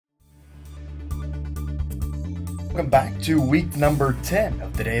Welcome back to week number 10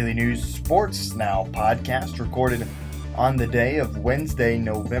 of the Daily News Sports Now podcast, recorded on the day of Wednesday,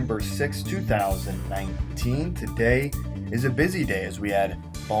 November 6, 2019. Today is a busy day as we add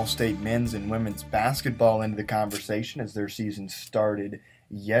Ball State men's and women's basketball into the conversation as their season started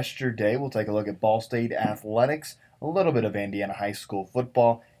yesterday. We'll take a look at Ball State athletics, a little bit of Indiana high school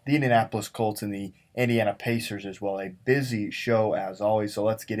football, the Indianapolis Colts, and the Indiana Pacers as well. A busy show as always, so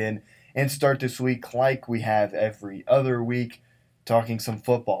let's get in and start this week like we have every other week, talking some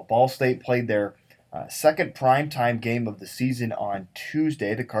football. Ball State played their second primetime game of the season on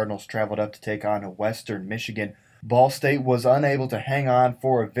Tuesday. The Cardinals traveled up to take on Western Michigan. Ball State was unable to hang on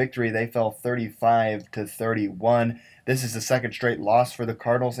for a victory. They fell 35-31. This is the second straight loss for the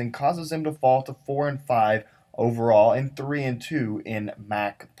Cardinals and causes them to fall to 4-5 overall and 3-2 in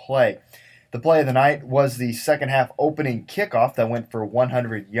MAC play. The play of the night was the second half opening kickoff that went for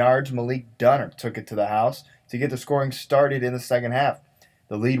 100 yards. Malik Dunner took it to the house to get the scoring started in the second half.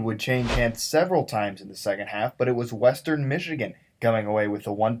 The lead would change hands several times in the second half, but it was Western Michigan coming away with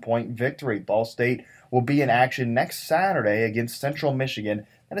a 1-point victory. Ball State will be in action next Saturday against Central Michigan.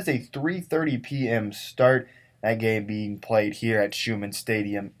 That is a 3:30 p.m. start. That game being played here at Schumann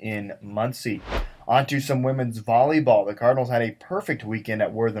Stadium in Muncie. On to some women's volleyball. The Cardinals had a perfect weekend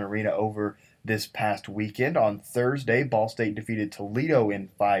at Worthen Arena over this past weekend. On Thursday, Ball State defeated Toledo in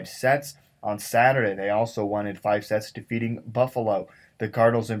 5 sets. On Saturday, they also won in 5 sets, defeating Buffalo. The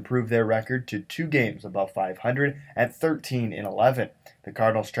Cardinals improved their record to 2 games above 500 at 13-11. The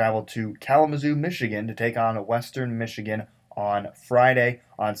Cardinals traveled to Kalamazoo, Michigan to take on Western Michigan on Friday.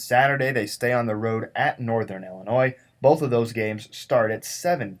 On Saturday, they stay on the road at Northern Illinois. Both of those games start at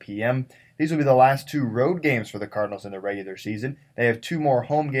 7 p.m. These will be the last 2 road games for the Cardinals in the regular season. They have 2 more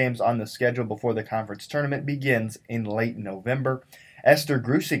home games on the schedule before the conference tournament begins in late November. Esther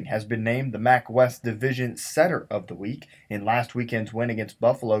Grusing has been named the MAC West Division Setter of the Week. In last weekend's win against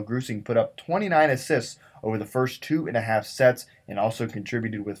Buffalo, Grusing put up 29 assists over the first 2.5 sets and also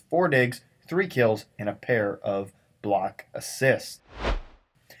contributed with 4 digs, 3 kills, and a pair of block assists.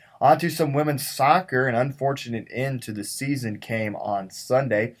 On to some women's soccer. An unfortunate end to the season came on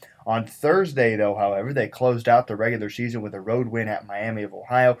Sunday. On Thursday, though, however, they closed out the regular season with a road win at Miami of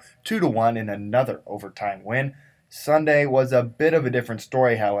Ohio, 2-1 in another overtime win. Sunday was a bit of a different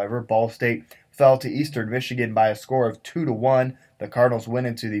story, however. Ball State fell to Eastern Michigan by a score of 2-1. The Cardinals went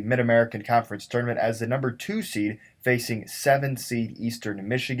into the Mid-American Conference Tournament as the number 2 seed, facing 7 seed Eastern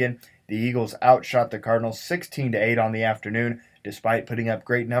Michigan. The Eagles outshot the Cardinals 16-8 on the afternoon. Despite putting up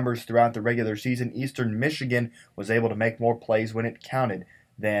great numbers throughout the regular season, Eastern Michigan was able to make more plays when it counted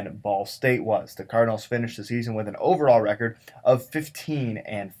than Ball State was. The Cardinals finished the season with an overall record of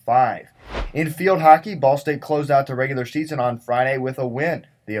 15-5. In field hockey, Ball State closed out the regular season on Friday with a win.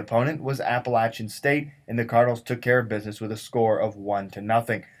 The opponent was Appalachian State, and the Cardinals took care of business with a score of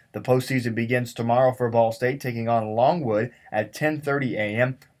 1-0. The postseason begins tomorrow for Ball State, taking on Longwood at 10:30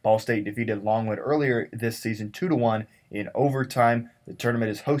 a.m. Ball State defeated Longwood earlier this season 2-1 in overtime. The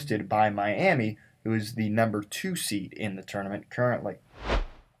tournament is hosted by Miami, who is the number 2 seed in the tournament currently.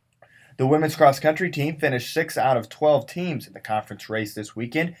 The women's cross-country team finished 6 out of 12 teams in the conference race this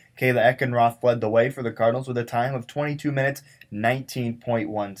weekend. Kayla Eckenroth led the way for the Cardinals with a time of 22 minutes,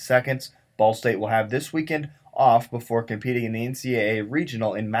 19.1 seconds. Ball State will have this weekend off before competing in the NCAA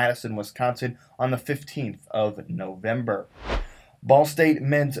Regional in Madison, Wisconsin on the 15th of November. Ball State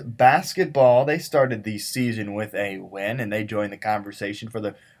men's basketball, they started the season with a win, and they joined the conversation for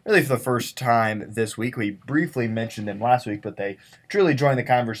the first time this week. We briefly mentioned them last week, but they truly joined the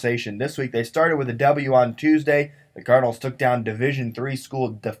conversation this week. They started with a W on Tuesday. The Cardinals took down Division III school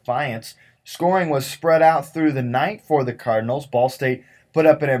Defiance. Scoring was spread out through the night for the Cardinals. Ball State put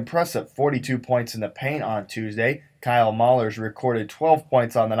up an impressive 42 points in the paint on Tuesday. Kyle Mahlers recorded 12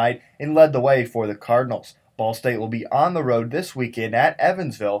 points on the night and led the way for the Cardinals. Ball State will be on the road this weekend at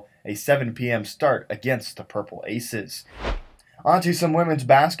Evansville, a 7 p.m. start against the Purple Aces. On to some women's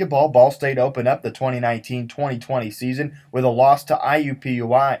basketball. Ball State opened up the 2019-2020 season with a loss to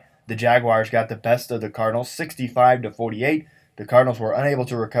IUPUI. The Jaguars got the best of the Cardinals, 65-48. The Cardinals were unable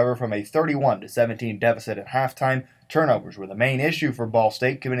to recover from a 31-17 deficit at halftime. Turnovers were the main issue for Ball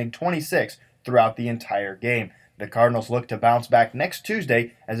State, committing 26 throughout the entire game. The Cardinals look to bounce back next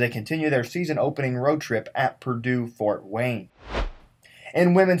Tuesday as they continue their season-opening road trip at Purdue-Fort Wayne.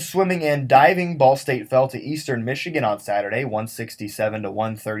 In women's swimming and diving, Ball State fell to Eastern Michigan on Saturday,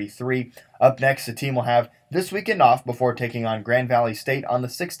 167-133. Up next, the team will have this weekend off before taking on Grand Valley State on the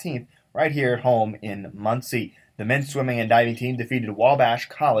 16th, right here at home in Muncie. The men's swimming and diving team defeated Wabash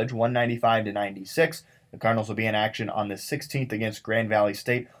College 195-96. The Cardinals will be in action on the 16th against Grand Valley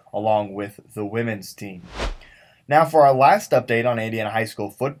State, along with the women's team. Now for our last update on Indiana high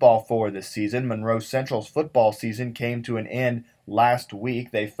school football for this season. Monroe Central's football season came to an end last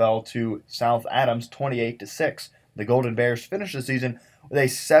week. They fell to South Adams 28-6. The Golden Bears finished the season with a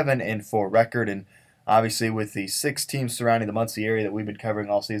 7-4 record, and obviously with the 6 teams surrounding the Muncie area that we've been covering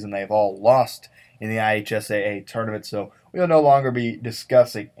all season, they've all lost in the IHSAA tournament, so we'll no longer be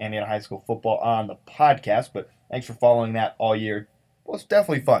discussing Indiana high school football on the podcast, but thanks for following that all year. Well, it's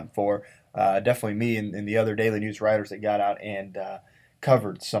definitely fun for definitely me and the other Daily News writers that got out and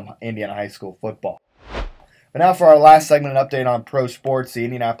covered some Indiana high school football. But now for our last segment, an update on pro sports. The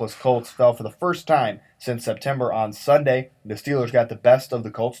Indianapolis Colts fell for the first time since September on Sunday. The Steelers got the best of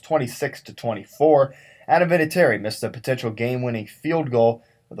the Colts, 26-24. Adam Vinatieri missed a potential game-winning field goal.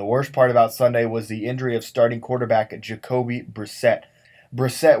 But the worst part about Sunday was the injury of starting quarterback Jacoby Brissett.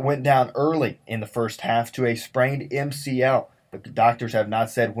 Brissett went down early in the first half to a sprained MCL. The doctors have not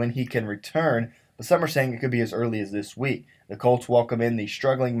said when he can return, but some are saying it could be as early as this week. The Colts welcome in the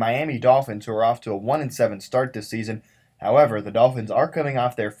struggling Miami Dolphins, who are off to a 1-7 start this season. However, the Dolphins are coming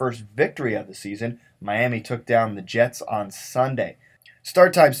off their first victory of the season. Miami took down the Jets on Sunday.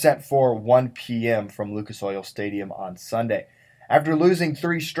 Start time set for 1 p.m. from Lucas Oil Stadium on Sunday. After losing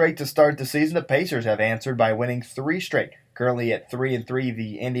 3 straight to start the season, the Pacers have answered by winning 3 straight. Currently at 3-3,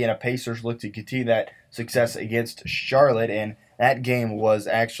 the Indiana Pacers look to continue that success against Charlotte, and that game was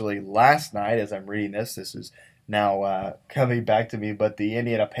actually last night. As I'm reading this is now coming back to me, but the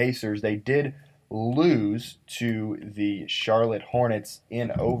Indiana Pacers, they did lose to the Charlotte Hornets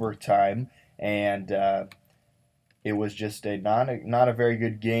in overtime, and it was just not a very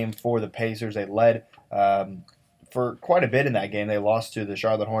good game for the Pacers. They led for quite a bit in that game. They lost to the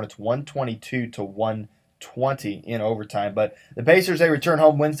Charlotte Hornets 122-120 in overtime. But the Pacers, they return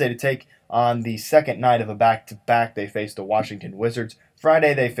home Wednesday to take on the second night of a back-to-back. They face the Washington Wizards.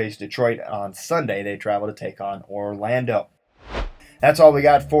 Friday, they face Detroit. On Sunday, they travel to take on Orlando. That's all we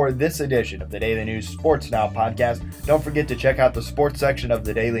got for this edition of the Daily News Sports Now podcast. Don't forget to check out the sports section of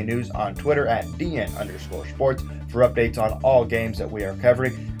the Daily News on Twitter at DN_sports for updates on all games that we are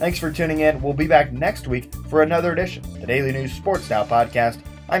covering. Thanks for tuning in. We'll be back next week for another edition of the Daily News Sports Now podcast.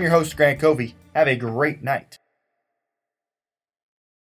 I'm your host, Grant Covey. Have a great night.